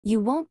You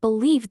won't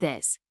believe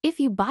this. If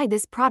you buy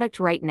this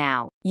product right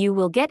now, you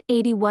will get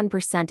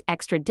 81%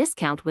 extra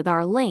discount with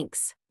our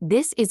links.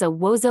 This is a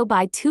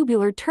WOZOBUY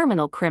Tubular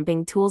Terminal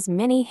Crimping Tools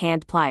Mini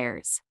Hand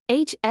Pliers.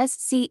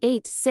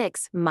 HSC8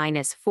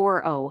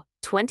 6-40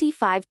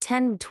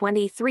 25-10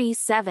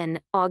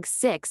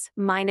 23-7AWG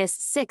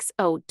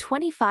 6-60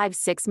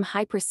 25-6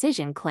 High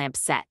Precision Clamp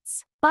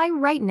Sets. Buy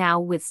right now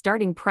with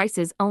starting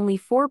prices only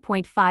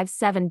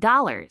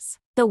 $4.57.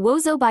 The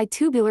WOZOBUY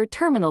Tubular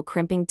Terminal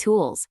Crimping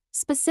Tools,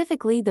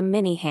 specifically the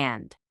Mini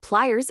Hand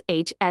Pliers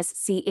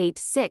HSC8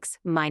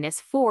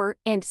 6-4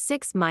 and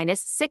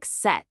 6-6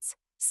 sets,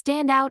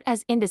 stand out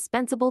as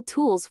indispensable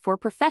tools for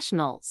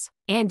professionals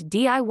and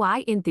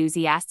DIY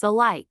enthusiasts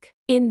alike.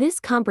 In this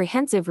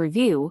comprehensive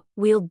review,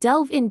 we'll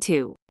delve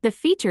into the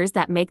features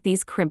that make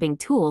these crimping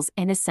tools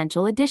an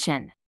essential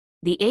addition.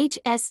 The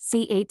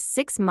HSC8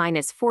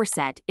 6-4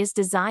 set is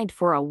designed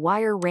for a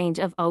wire range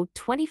of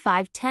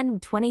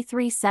 0.25-10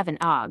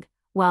 23-7AWG,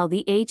 while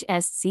the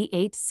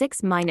HSC8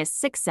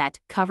 6-6 set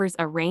covers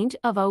a range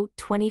of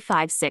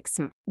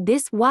 0.25-6.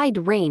 This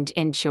wide range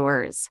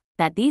ensures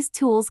that these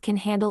tools can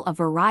handle a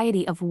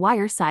variety of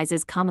wire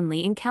sizes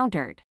commonly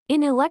encountered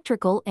in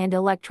electrical and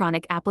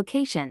electronic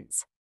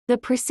applications. The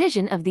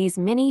precision of these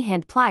mini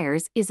hand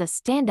pliers is a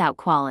standout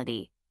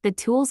quality. The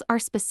tools are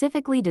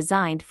specifically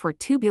designed for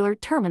tubular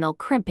terminal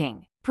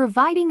crimping,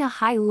 providing a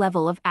high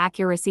level of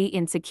accuracy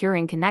in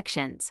securing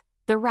connections.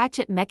 The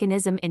ratchet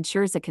mechanism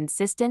ensures a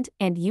consistent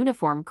and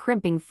uniform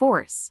crimping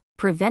force,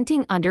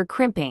 preventing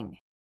under-crimping.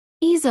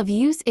 Ease of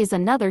use is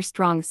another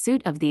strong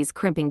suit of these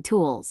crimping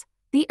tools.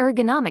 The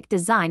ergonomic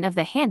design of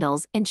the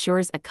handles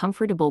ensures a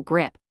comfortable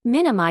grip,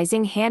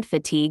 minimizing hand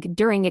fatigue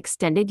during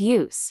extended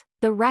use.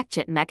 The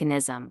ratchet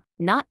mechanism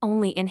not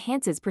only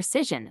enhances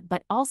precision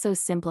but also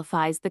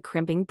simplifies the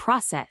crimping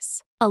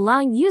process,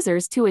 allowing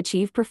users to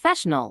achieve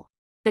professional.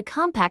 The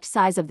compact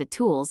size of the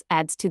tools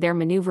adds to their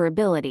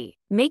maneuverability,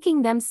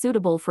 making them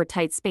suitable for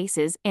tight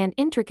spaces and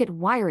intricate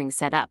wiring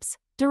setups.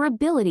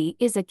 Durability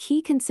is a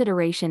key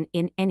consideration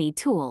in any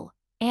tool,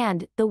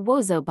 and the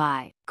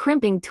WOZOBUY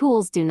crimping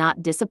tools do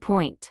not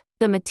disappoint.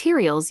 The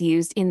materials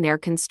used in their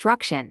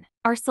construction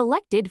are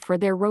selected for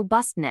their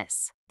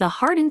robustness. The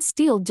hardened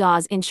steel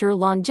jaws ensure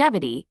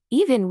longevity,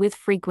 even with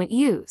frequent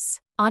use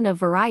on a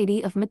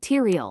variety of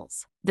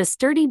materials. The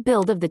sturdy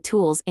build of the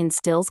tools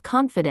instills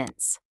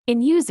confidence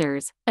in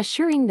users,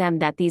 assuring them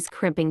that these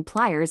crimping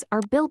pliers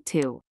are built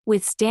to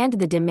withstand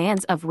the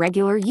demands of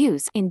regular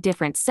use in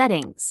different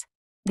settings.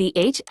 The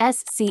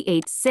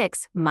HSC8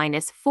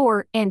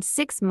 6-4 and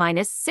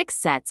 6-6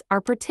 sets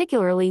are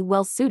particularly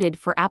well suited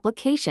for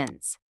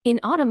applications in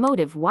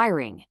automotive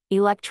wiring,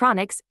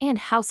 electronics, and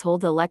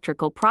household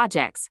electrical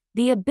projects.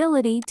 The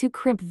ability to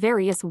crimp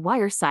various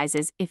wire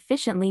sizes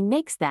efficiently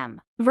makes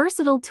them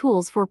versatile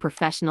tools for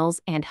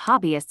professionals and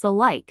hobbyists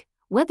alike,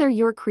 whether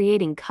you're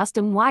creating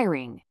custom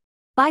wiring.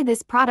 Buy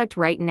this product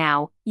right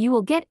now, you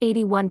will get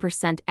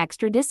 81%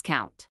 extra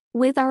discount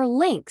with our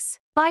links.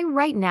 Buy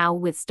right now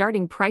with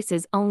starting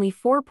prices only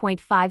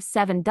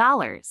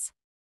 $4.57.